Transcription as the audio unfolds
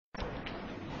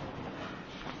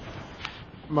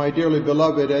My dearly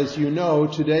beloved, as you know,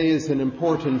 today is an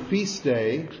important feast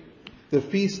day, the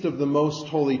Feast of the Most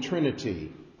Holy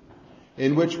Trinity,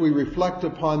 in which we reflect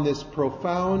upon this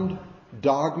profound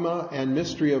dogma and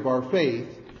mystery of our faith,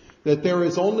 that there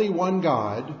is only one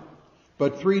God,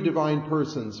 but three divine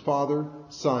persons, Father,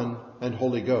 Son, and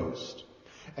Holy Ghost.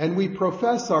 And we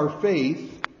profess our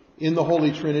faith in the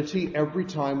Holy Trinity every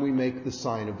time we make the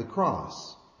sign of the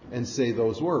cross and say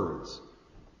those words.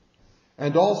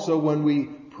 And also when we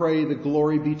pray the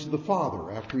glory be to the Father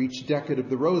after each decade of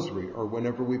the Rosary, or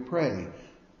whenever we pray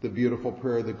the beautiful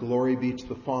prayer, the glory be to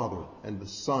the Father and the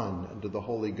Son and to the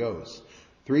Holy Ghost.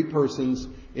 Three persons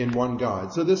in one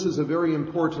God. So this is a very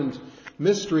important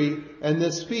mystery, and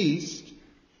this feast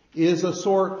is a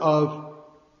sort of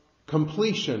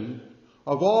completion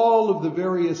of all of the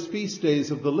various feast days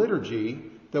of the liturgy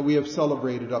that we have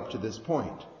celebrated up to this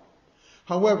point.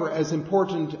 However, as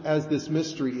important as this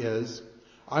mystery is,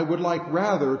 I would like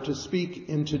rather to speak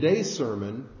in today's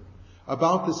sermon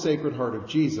about the Sacred Heart of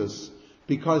Jesus,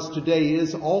 because today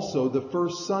is also the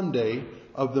first Sunday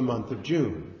of the month of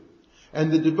June.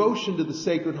 And the devotion to the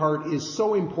Sacred Heart is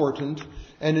so important,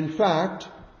 and in fact,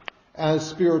 as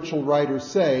spiritual writers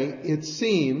say, it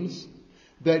seems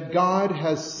that God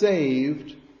has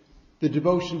saved the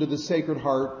devotion to the Sacred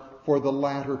Heart for the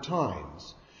latter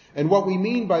times. And what we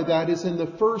mean by that is in the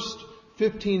first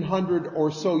 1,500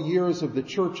 or so years of the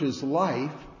Church's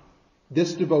life,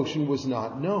 this devotion was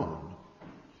not known.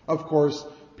 Of course,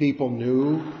 people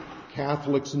knew,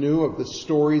 Catholics knew of the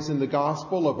stories in the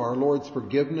Gospel of our Lord's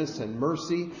forgiveness and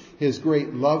mercy, His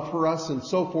great love for us, and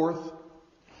so forth.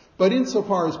 But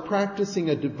insofar as practicing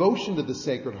a devotion to the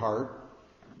Sacred Heart,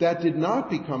 that did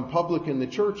not become public in the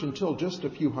Church until just a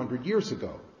few hundred years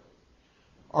ago.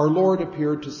 Our Lord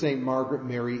appeared to St. Margaret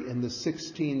Mary in the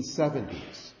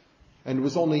 1670s. And it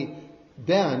was only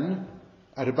then,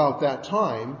 at about that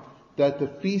time, that the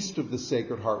Feast of the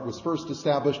Sacred Heart was first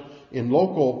established in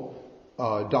local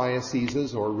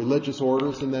dioceses or religious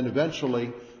orders, and then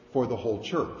eventually for the whole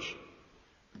Church.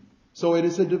 So it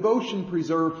is a devotion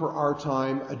preserved for our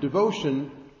time, a devotion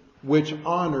which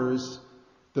honors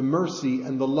the mercy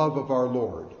and the love of our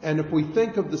Lord. And if we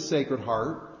think of the Sacred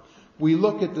Heart, we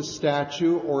look at the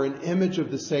statue or an image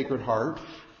of the Sacred Heart.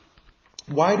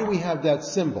 Why do we have that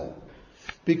symbol?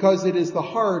 Because it is the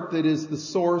heart that is the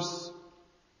source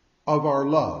of our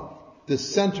love, the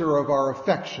center of our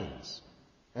affections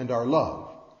and our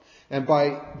love. And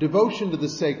by devotion to the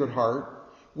Sacred Heart,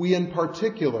 we in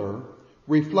particular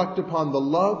reflect upon the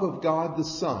love of God the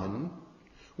Son,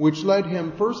 which led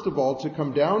him first of all to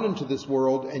come down into this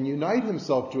world and unite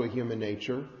himself to a human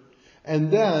nature,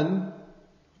 and then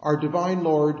our divine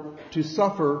Lord to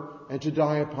suffer and to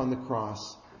die upon the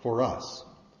cross for us.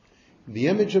 The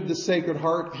image of the Sacred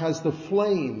Heart has the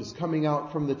flames coming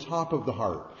out from the top of the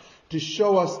heart to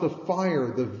show us the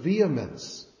fire, the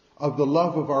vehemence of the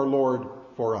love of our Lord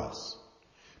for us.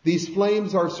 These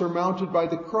flames are surmounted by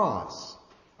the cross,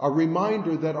 a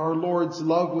reminder that our Lord's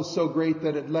love was so great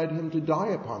that it led him to die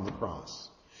upon the cross.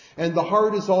 And the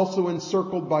heart is also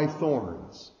encircled by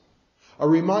thorns, a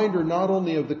reminder not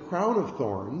only of the crown of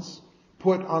thorns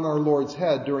put on our Lord's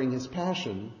head during his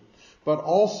passion, but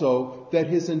also that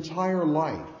his entire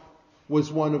life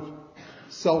was one of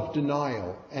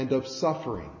self-denial and of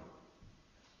suffering,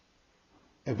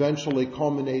 eventually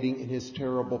culminating in his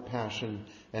terrible passion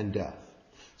and death.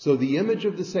 So the image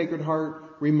of the Sacred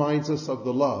Heart reminds us of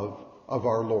the love of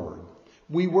our Lord.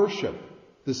 We worship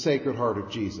the Sacred Heart of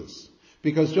Jesus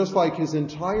because just like his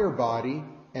entire body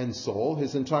and soul,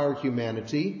 his entire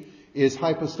humanity is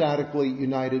hypostatically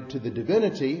united to the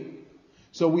divinity,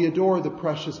 so we adore the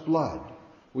precious blood.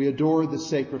 We adore the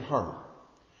Sacred Heart.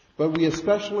 But we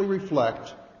especially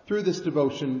reflect through this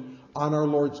devotion on our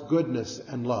Lord's goodness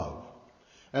and love.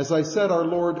 As I said, our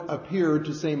Lord appeared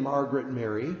to St. Margaret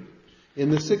Mary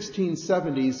in the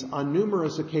 1670s on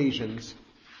numerous occasions,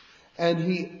 and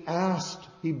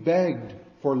he begged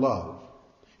for love.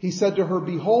 He said to her,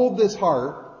 "Behold this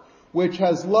heart, which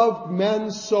has loved men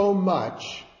so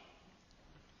much,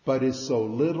 but is so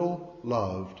little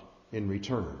loved in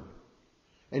return."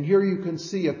 And here you can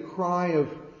see a cry of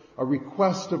a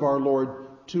request of our Lord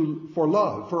for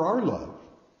love, for our love.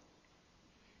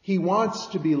 He wants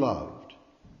to be loved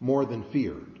more than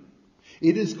feared.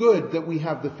 It is good that we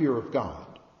have the fear of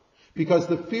God, because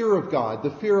the fear of God,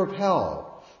 the fear of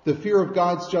hell, the fear of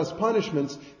God's just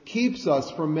punishments keeps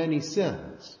us from many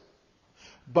sins.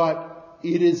 But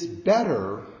it is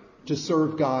better to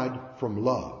serve God from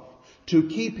love, to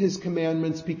keep his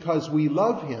commandments because we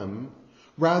love him,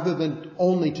 rather than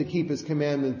only to keep his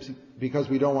commandments because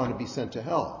we don't want to be sent to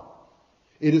hell.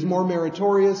 It is more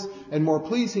meritorious and more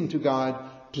pleasing to God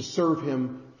to serve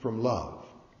him from love.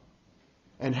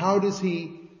 And how does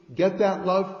he get that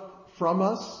love from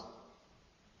us?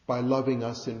 By loving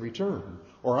us in return.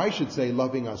 Or I should say,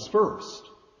 loving us first,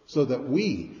 so that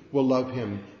we will love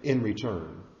him in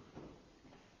return.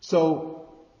 So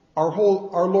our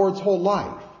Lord's whole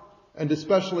life, and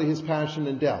especially his passion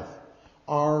and death,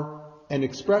 are an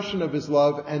expression of his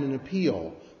love and an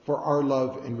appeal for our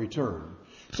love in return.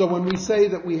 So when we say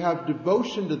that we have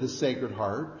devotion to the Sacred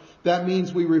Heart, that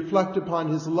means we reflect upon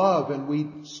his love and we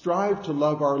strive to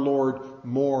love our Lord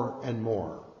more and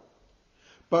more.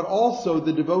 But also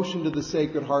the devotion to the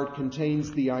Sacred Heart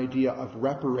contains the idea of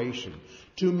reparation,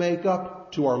 to make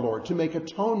up to our Lord, to make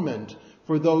atonement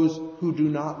for those who do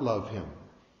not love him,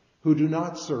 who do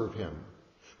not serve him,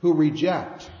 who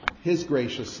reject his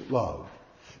gracious love.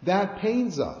 That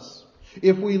pains us.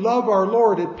 If we love our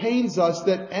Lord, it pains us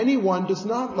that anyone does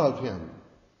not love him.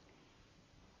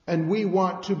 And we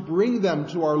want to bring them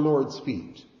to our Lord's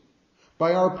feet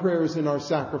by our prayers and our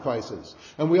sacrifices.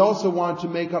 And we also want to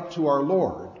make up to our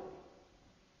Lord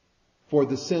for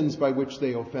the sins by which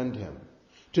they offend him.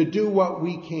 To do what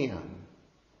we can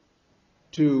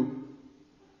to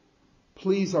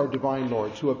please our divine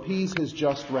Lord, to appease his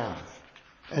just wrath,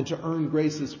 and to earn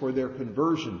graces for their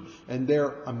conversion and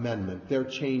their amendment, their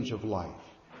change of life.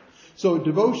 So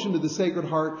devotion to the Sacred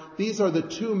Heart, these are the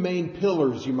two main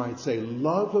pillars, you might say,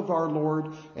 love of our Lord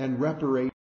and reparation.